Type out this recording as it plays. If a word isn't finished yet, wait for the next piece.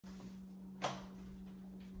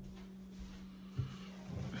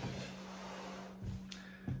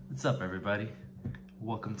What's up, everybody?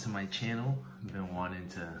 Welcome to my channel. I've been wanting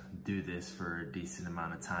to do this for a decent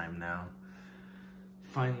amount of time now.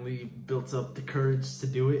 Finally built up the courage to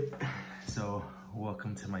do it. So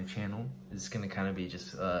welcome to my channel. It's gonna kind of be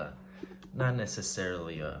just not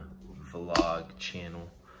necessarily a vlog channel,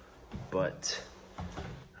 but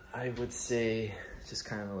I would say just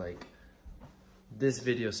kind of like this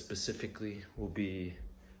video specifically will be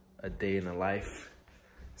a day in the life.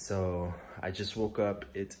 So I just woke up.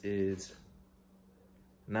 It is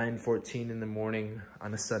 9:14 in the morning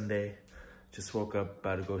on a Sunday. Just woke up,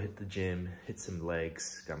 about to go hit the gym, hit some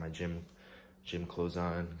legs. Got my gym clothes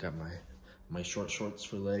on. Got my short shorts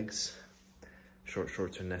for legs. Short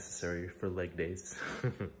shorts are necessary for leg days.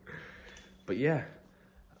 But yeah,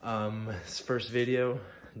 it's first video,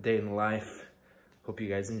 day in the life. Hope you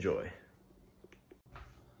guys enjoy.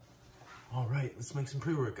 All right, let's make some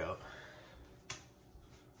pre-workout.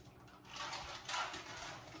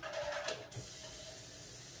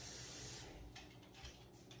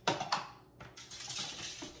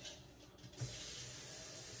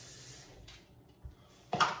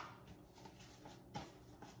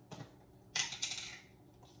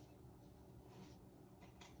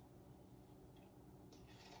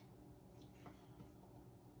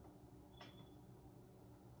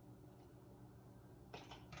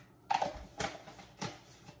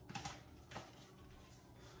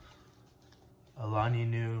 Alani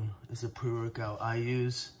Nu is a pre-workout I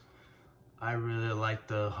use. I really like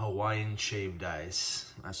the Hawaiian shaved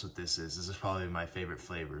ice. That's what this is. This is probably my favorite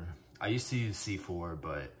flavor. I used to use C4,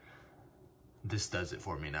 but this does it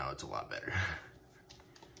for me now. It's a lot better.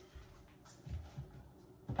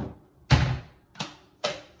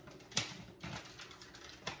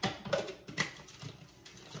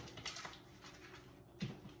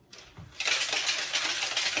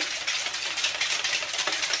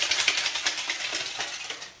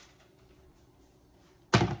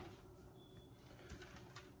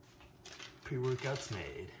 Pre-workout's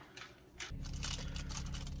made.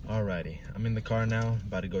 Alrighty, I'm in the car now,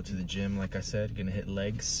 about to go to the gym. Like I said, gonna hit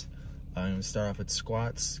legs. I'm gonna start off with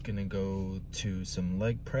squats, gonna go to some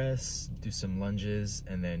leg press, do some lunges,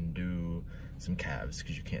 and then do some calves,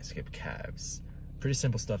 because you can't skip calves. Pretty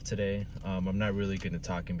simple stuff today. I'm not really gonna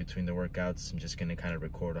talk in between the workouts. I'm just gonna kind of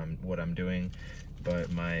record on what I'm doing, but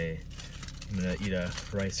I'm gonna eat a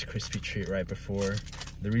Rice Krispie treat right before.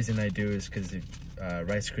 The reason I do is because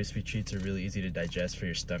Rice Krispie treats are really easy to digest for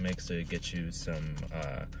your stomach, so it gets you some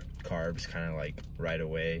carbs kind of like right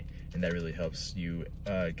away, and that really helps you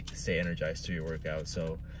stay energized through your workout.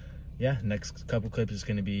 So yeah, next couple clips is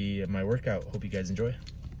going to be my workout. Hope you guys enjoy.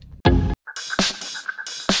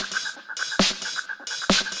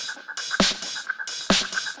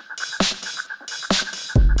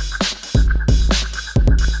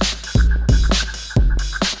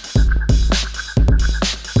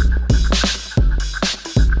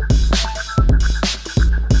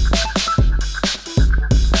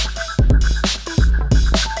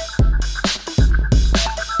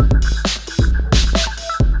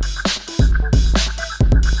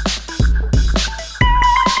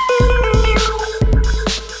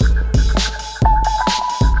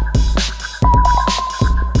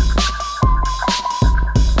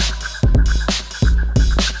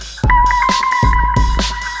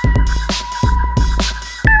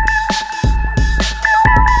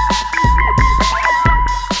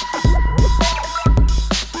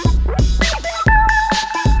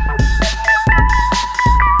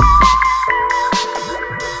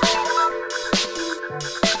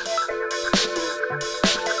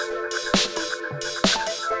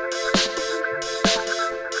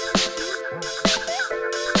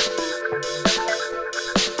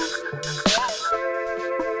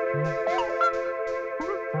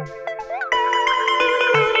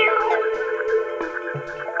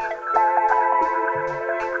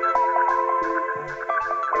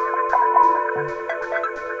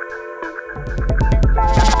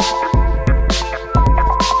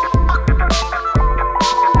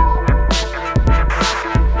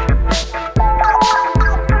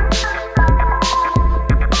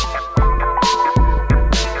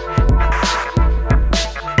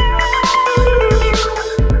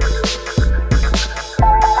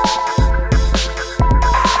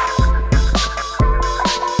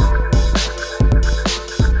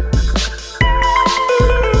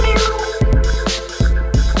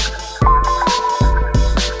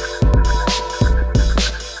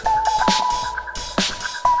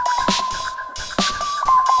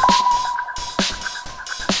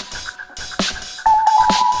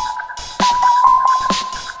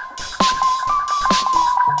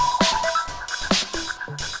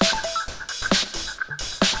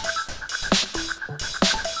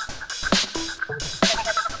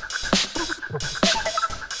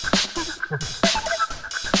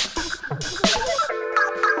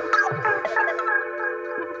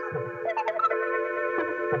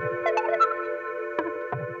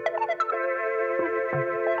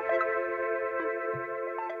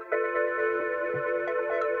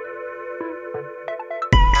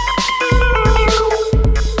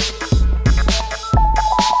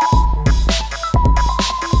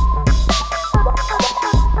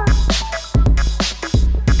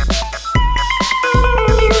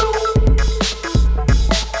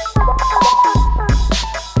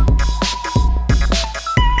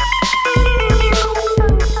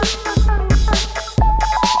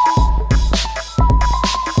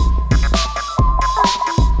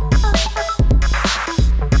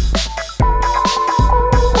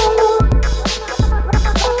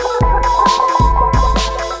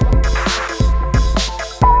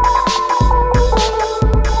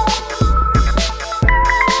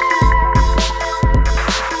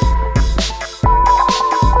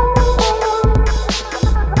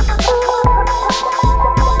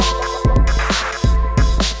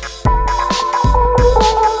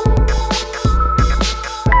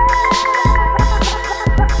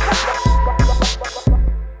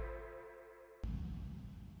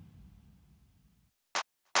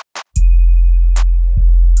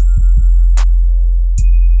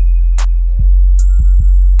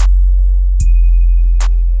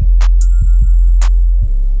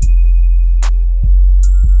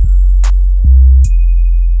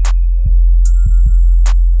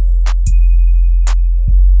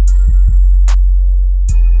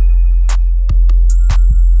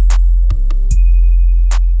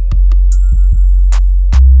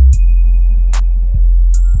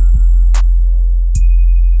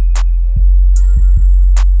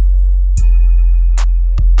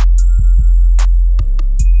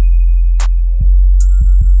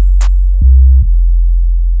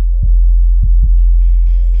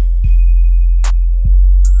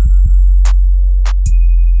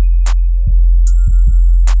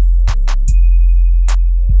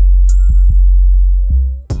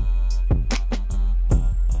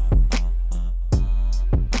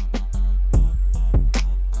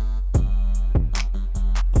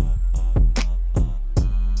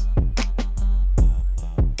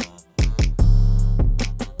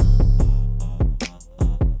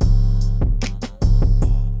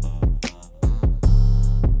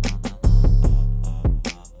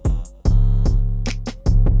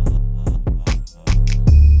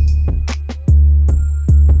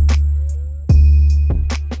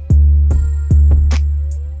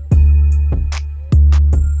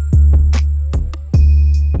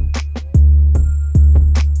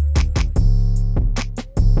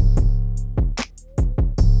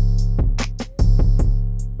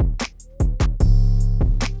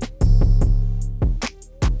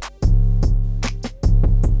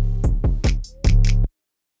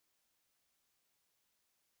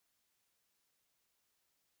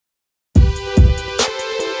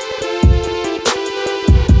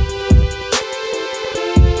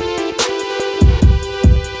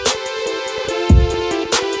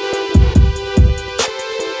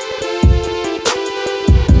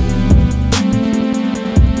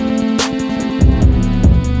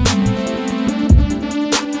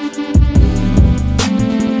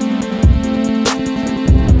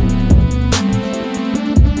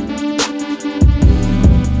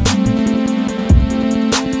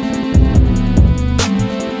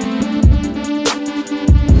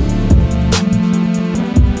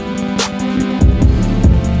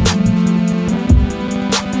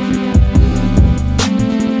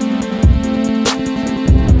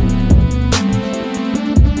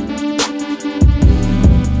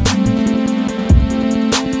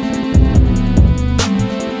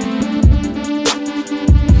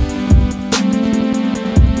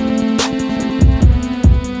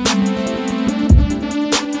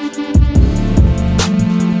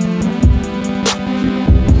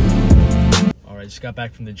 just got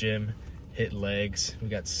back from the gym, hit legs. We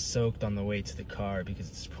got soaked on the way to the car because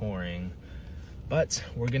it's pouring. But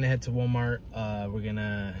we're gonna head to Walmart. We're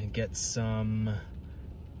gonna get some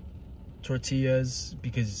tortillas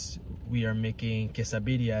because we are making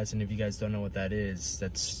quesadillas, and if you guys don't know what that is,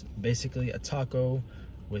 that's basically a taco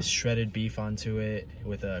with shredded beef onto it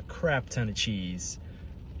with a crap ton of cheese,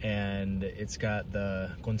 and it's got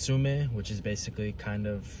the consume, which is basically kind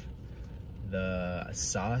of the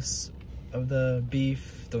sauce of the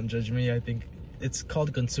beef. Don't judge me, I think it's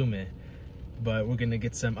called consume. But we're gonna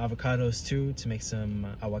get some avocados too to make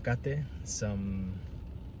some aguacate, some,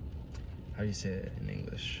 how do you say it in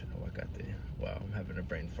English? Aguacate. Wow, I'm having a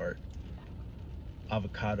brain fart.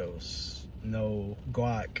 Avocados, no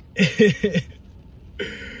guac.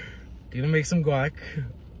 Gonna make some guac.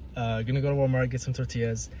 Gonna go to Walmart, get some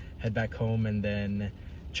tortillas, head back home, and then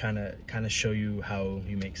trying to kind of show you how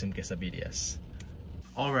you make some quesadillas.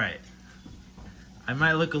 All right, I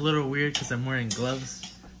might look a little weird because I'm wearing gloves.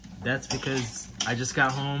 That's because I just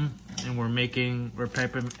got home and we're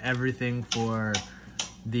prepping everything for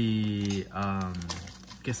the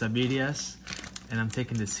quesadillas, and I'm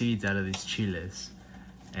taking the seeds out of these chiles.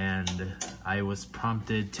 And I was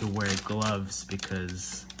prompted to wear gloves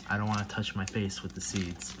because I don't want to touch my face with the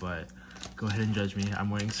seeds, but go ahead and judge me.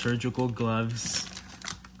 I'm wearing surgical gloves.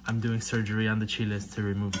 I'm doing surgery on the chiles to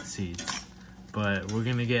remove the seeds. But we're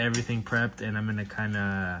gonna get everything prepped, and I'm gonna kind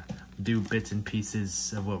of do bits and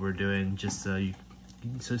pieces of what we're doing just so you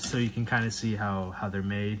can kind of see how they're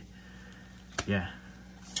made. Yeah,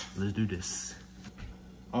 let's do this.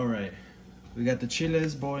 All right, we got the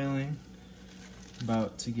chiles boiling.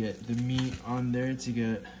 About to get the meat on there to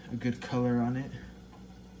get a good color on it.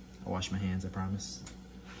 I'll wash my hands, I promise.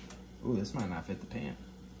 Ooh, this might not fit the pan.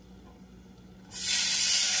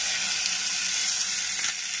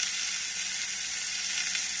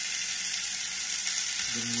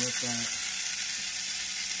 Gonna let that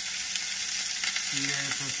sear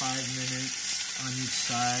for 5 minutes on each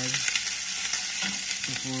side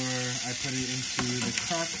before I put it into the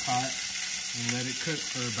crock pot and let it cook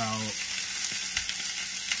for about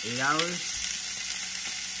 8 hours.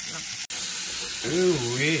 Yep. Ooh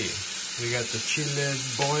wee. We got the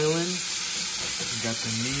chiles boiling. We got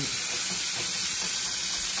the meat.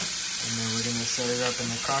 And then we're gonna set it up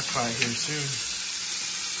in the crock pot here soon.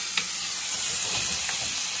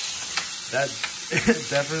 That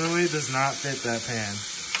definitely does not fit that pan.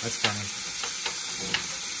 That's funny.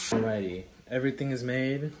 Alrighty, everything is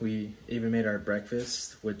made. We even made our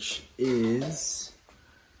breakfast, which is,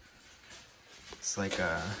 it's like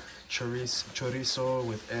a chorizo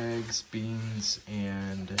with eggs, beans,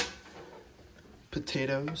 and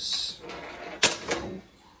potatoes.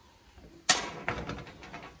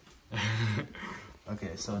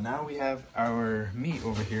 Okay, so now we have our meat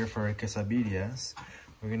over here for our quesadillas.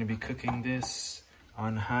 We're gonna be cooking this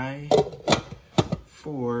on high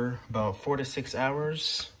for about 4 to 6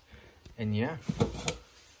 hours. And yeah,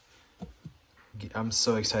 I'm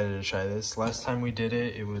so excited to try this. Last time we did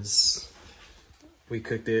it, we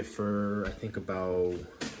cooked it for, I think, about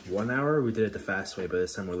 1 hour. We did it the fast way, but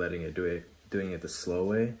this time we're doing it the slow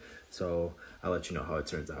way. So I'll let you know how it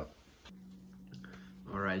turns out.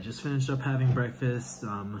 All right, just finished up having breakfast.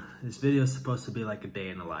 This video is supposed to be like a day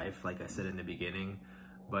in the life, like I said in the beginning.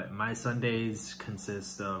 But my Sundays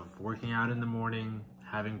consist of working out in the morning,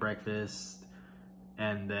 having breakfast,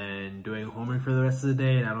 and then doing homework for the rest of the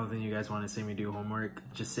day. And I don't think you guys want to see me do homework,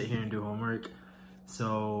 just sit here and do homework.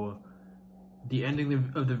 So the ending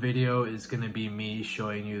of the video is gonna be me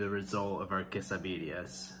showing you the result of our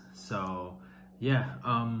quesadillas. So yeah,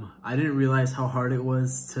 I didn't realize how hard it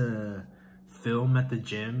was to film at the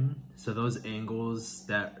gym. So those angles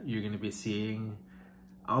that you're gonna be seeing,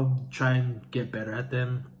 I'll try and get better at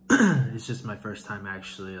them. It's just my first time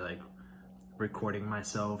actually like recording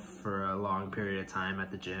myself for a long period of time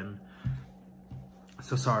at the gym.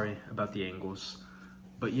 So sorry about the angles.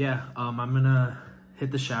 But yeah, I'm gonna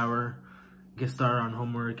hit the shower, get started on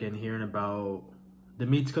homework, and here in about, the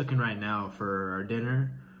meat's cooking right now for our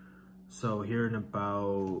dinner. So here in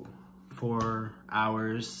about 4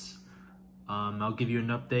 hours, I'll give you an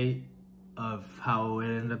update of how it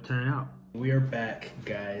ended up turning out. We are back,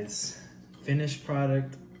 guys. Finished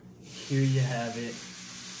product. Here you have it.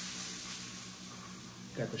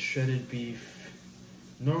 Got the shredded beef.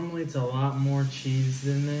 Normally it's a lot more cheese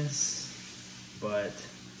than this, but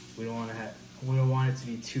we don't want it to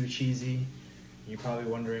be too cheesy. You're probably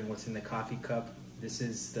wondering what's in the coffee cup. This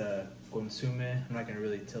is the consume. I'm not gonna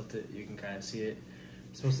really tilt it. You can kind of see it.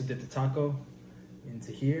 I'm supposed to dip the taco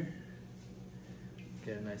into here.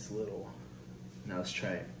 Get a nice little. Now let's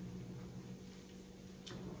try it.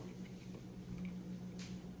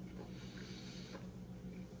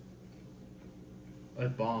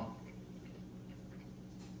 That's bomb.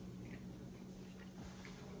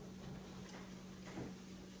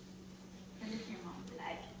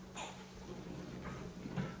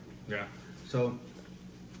 Yeah. So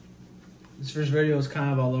this first video is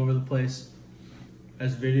kind of all over the place.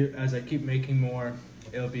 As I keep making more,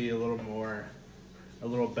 it'll be a little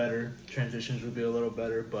better. Transitions will be a little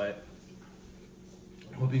better, but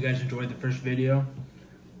I hope you guys enjoyed the first video,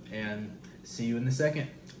 and see you in the second.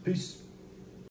 Peace.